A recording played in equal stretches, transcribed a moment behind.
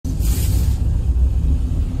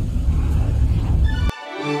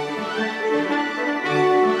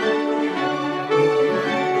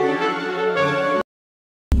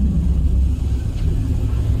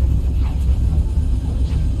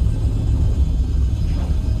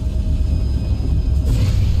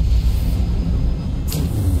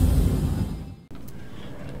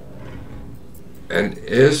an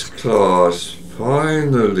S-Class,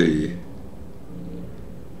 finally.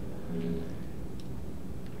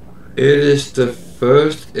 It is the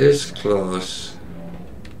first S-Class.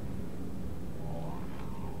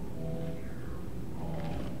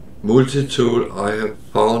 Multitool I have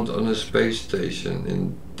found on a space station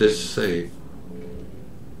in this safe.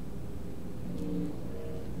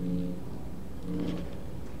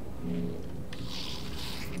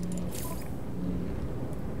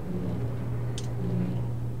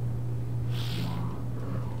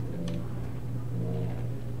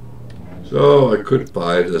 So I could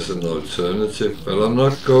buy it as an alternative, but I'm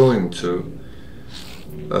not going to.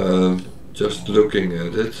 Just looking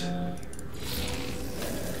at it.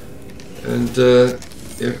 And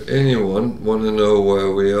if anyone want to know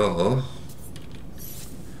where we are,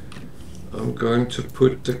 I'm going to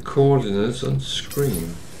put the coordinates on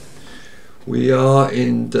screen. We are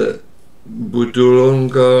in the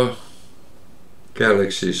Budullangr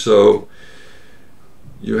Galaxy, so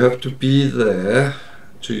you have to be there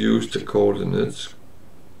to use the coordinates,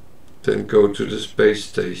 then go to the space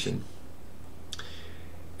station.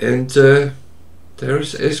 And there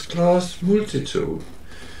is S-Class multitool.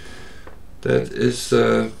 That is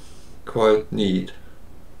quite neat.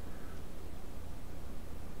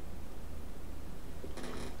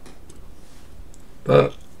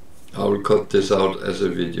 But I will cut this out as a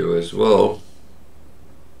video as well,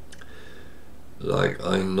 like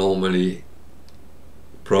I normally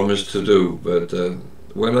promise to do, but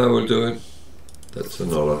when I will do it, that's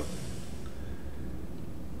another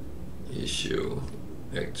issue.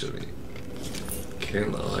 Actually,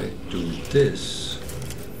 can I do this?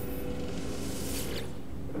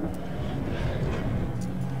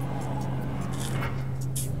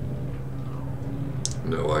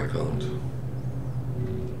 No, I can't.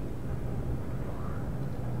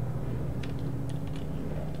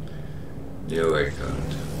 No, I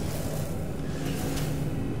can't.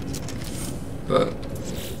 But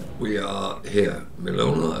we are here,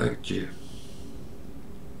 Budullangr Galaxy.